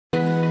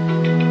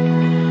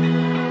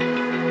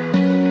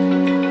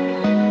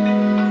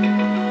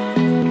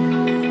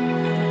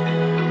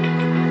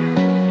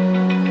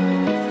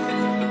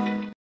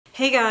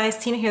Hey guys,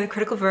 Tina here, the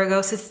Critical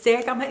Virgo. So today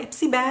I got my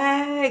Ipsy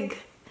bag.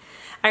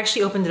 I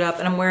actually opened it up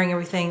and I'm wearing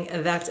everything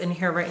that's in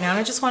here right now. And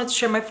I just wanted to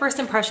share my first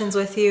impressions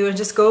with you and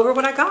just go over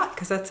what I got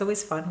because that's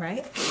always fun,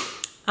 right?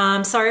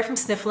 Sorry if I'm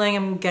sniffling,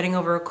 I'm getting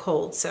over a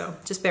cold, so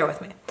just bear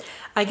with me.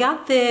 I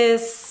got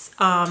this,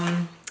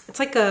 it's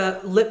like a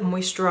lip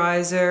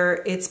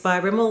moisturizer. It's by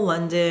Rimmel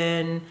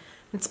London.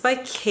 It's by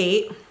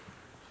Kate.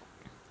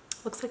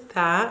 Looks like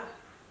that.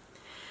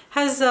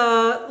 Has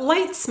a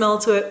light smell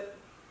to it.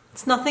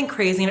 It's nothing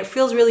crazy and it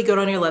feels really good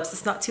on your lips.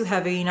 It's not too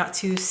heavy, not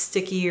too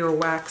sticky or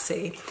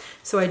waxy.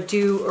 So I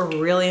do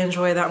really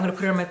enjoy that. I'm gonna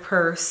put it in my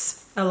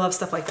purse. I love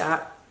stuff like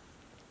that.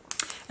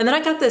 And then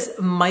I got this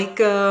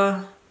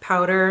mica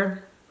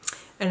powder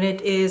and it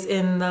is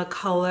in the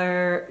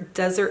color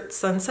Desert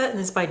Sunset and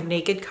it's by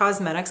Naked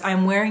Cosmetics.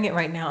 I'm wearing it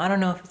right now. I don't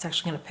know if it's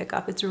actually gonna pick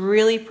up. It's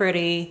really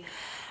pretty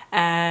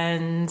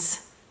and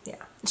yeah,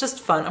 it's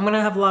just fun. I'm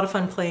gonna have a lot of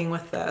fun playing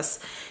with this.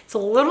 It's a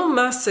little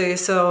messy,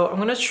 so I'm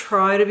gonna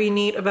try to be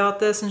neat about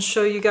this and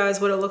show you guys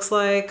what it looks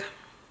like.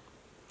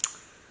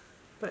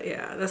 But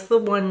yeah, that's the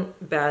one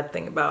bad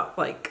thing about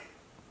like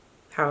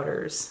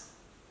powders.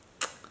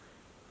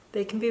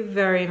 They can be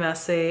very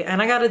messy.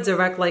 And I got a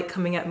direct light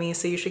coming at me,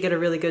 so you should get a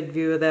really good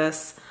view of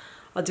this.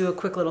 I'll do a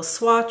quick little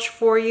swatch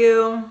for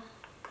you,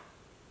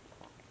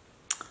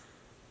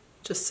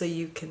 just so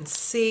you can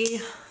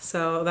see.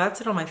 So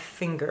that's it on my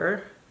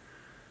finger.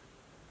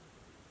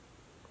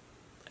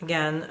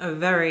 Again, a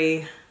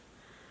very,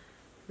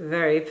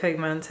 very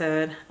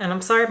pigmented. And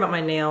I'm sorry about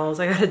my nails.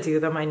 I gotta do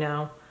them, I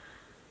know.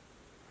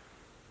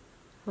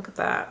 Look at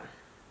that.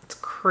 It's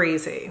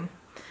crazy.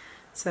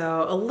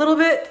 So a little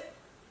bit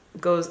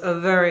goes a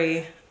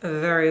very,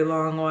 very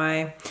long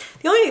way.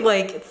 The only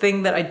like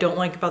thing that I don't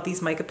like about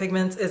these mica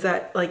pigments is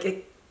that like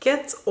it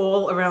gets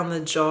all around the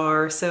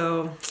jar.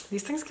 So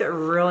these things get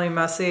really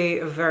messy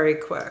very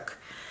quick.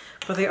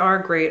 But they are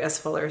great as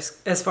far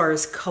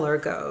as color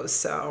goes,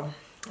 so.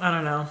 I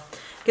don't know.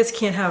 Guess you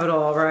can't have it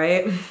all,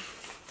 right?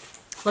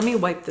 Let me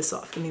wipe this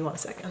off. Give me 1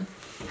 second.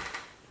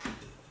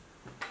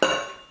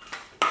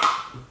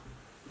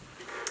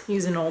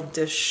 Use an old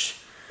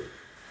dish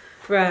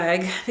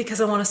rag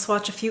because I want to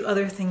swatch a few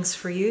other things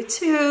for you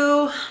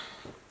too.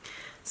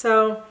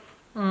 So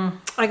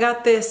I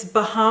got this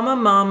Bahama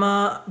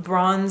Mama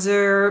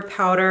bronzer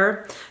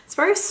powder. It's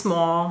very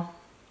small.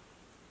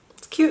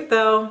 It's cute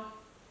though.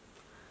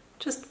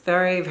 Just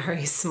very,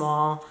 very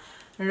small.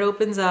 And it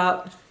opens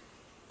up.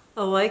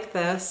 I like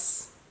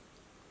this.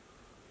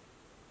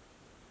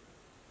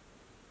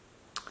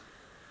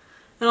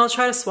 And I'll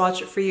try to swatch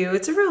it for you.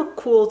 It's a real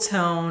cool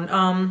tone.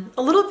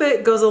 A little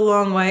bit goes a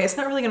long way. It's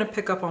not really gonna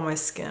pick up on my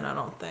skin, I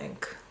don't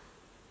think.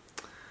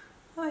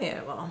 Oh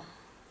yeah, well.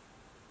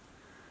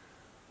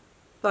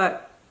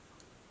 But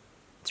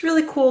it's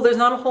really cool. There's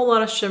not a whole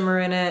lot of shimmer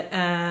in it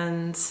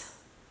and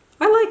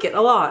I like it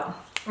a lot.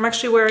 I'm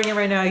actually wearing it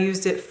right now. I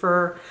used it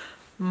for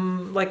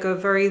like a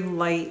very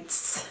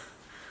light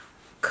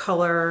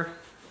color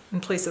in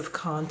place of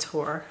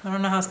contour. I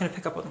don't know how it's gonna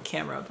pick up on the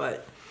camera,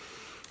 but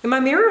in my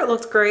mirror it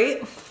looked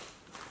great.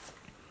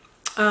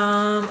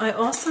 I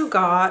also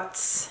got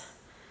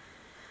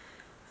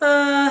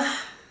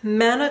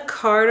Mana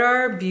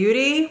Karra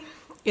Beauty.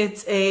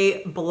 It's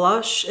a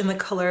blush in the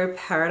color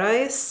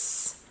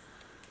Paradise.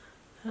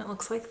 And it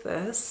looks like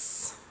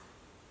this.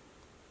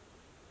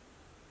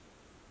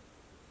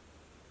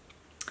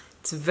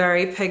 It's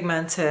very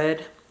pigmented.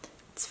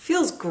 It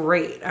feels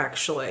great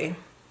actually.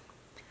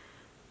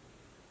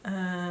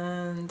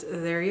 And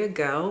there you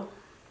go.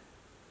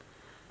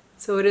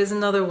 So it is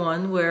another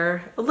one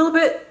where a little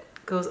bit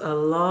goes a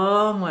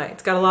long way.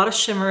 It's got a lot of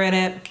shimmer in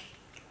it.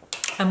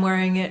 I'm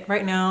wearing it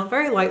right now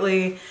very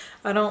lightly.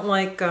 I don't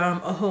like a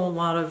whole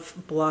lot of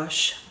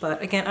blush,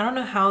 but again, I don't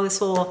know how this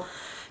will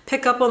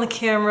pick up on the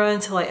camera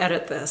until I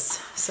edit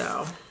this.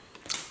 So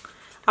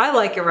I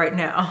like it right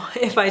now.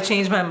 If I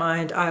change my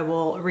mind, I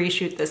will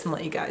reshoot this and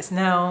let you guys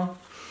know.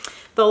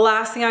 The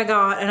last thing I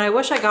got, and I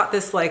wish I got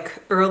this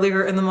like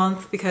earlier in the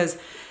month because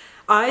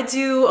I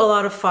do a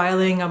lot of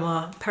filing. I'm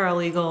a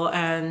paralegal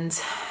and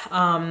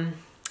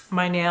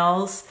my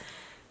nails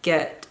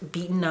get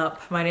beaten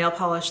up. My nail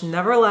polish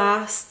never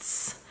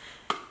lasts.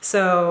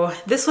 So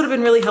this would have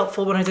been really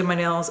helpful when I did my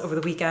nails over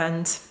the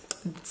weekend.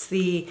 It's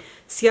the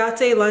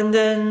Ciate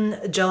London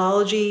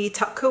Gelology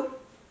Top Coat.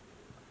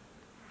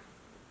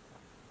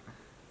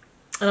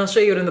 And I'll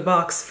show you it in the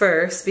box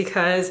first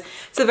because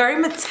it's a very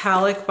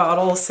metallic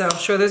bottle, so I'm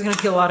sure there's gonna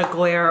be a lot of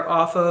glare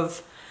off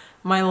of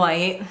my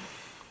light.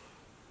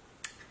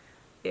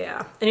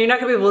 Yeah, and you're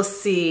not gonna be able to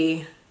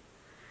see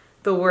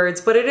the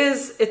words, but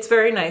it's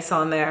very nice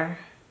on there.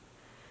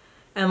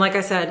 And like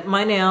I said,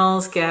 my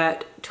nails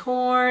get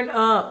torn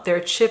up, they're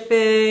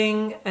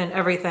chipping and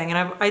everything.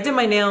 And I did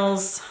my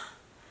nails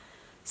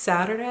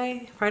Friday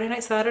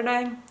night,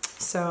 Saturday.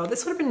 So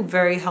this would have been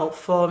very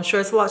helpful. I'm sure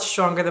it's a lot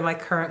stronger than my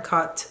current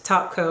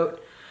top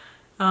coat.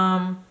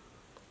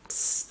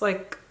 It's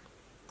like,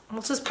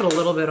 let's just put a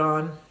little bit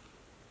on.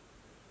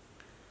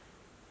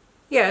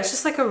 Yeah, it's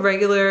just like a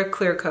regular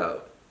clear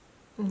coat.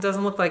 It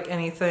doesn't look like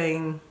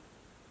anything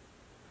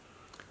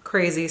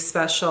crazy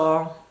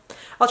special.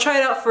 I'll try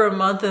it out for a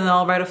month and then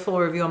I'll write a full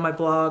review on my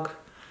blog,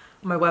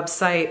 on my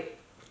website.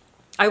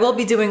 I will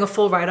be doing a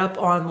full write-up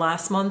on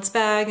last month's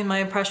bag and my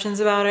impressions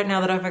about it now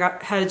that I've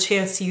had a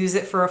chance to use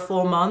it for a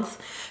full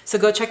month. So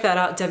go check that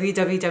out,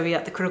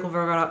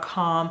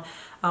 www.thecriticalvirgo.com.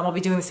 I'll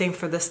be doing the same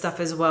for this stuff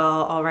as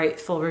well. I'll write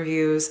full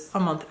reviews a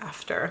month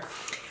after.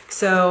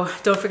 So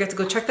don't forget to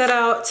go check that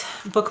out,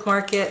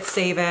 bookmark it,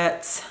 save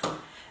it,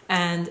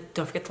 and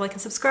don't forget to like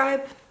and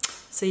subscribe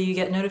so you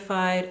get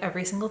notified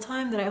every single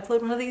time that I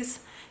upload one of these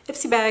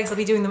Ipsy bags. I'll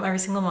be doing them every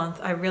single month.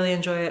 I really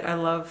enjoy it. I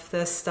love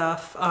this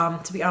stuff.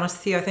 To be honest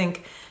with you, I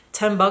think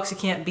 10 bucks, you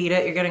can't beat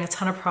it. You're getting a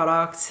ton of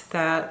product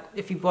that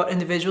if you bought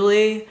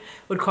individually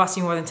would cost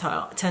you more than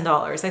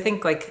 $10. I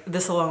think like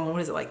this alone,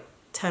 what is it, like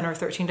 $10 or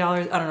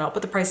 $13? I don't know,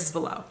 but the price is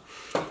below.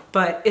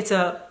 But it's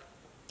a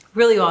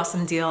really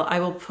awesome deal.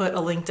 I will put a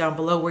link down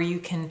below where you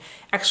can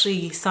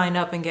actually sign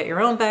up and get your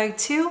own bag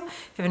too.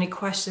 If you have any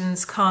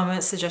questions,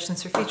 comments,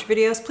 suggestions for future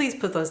videos, please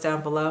put those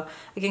down below.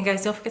 Again,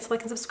 guys, don't forget to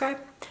like and subscribe.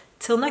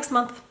 Till next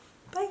month.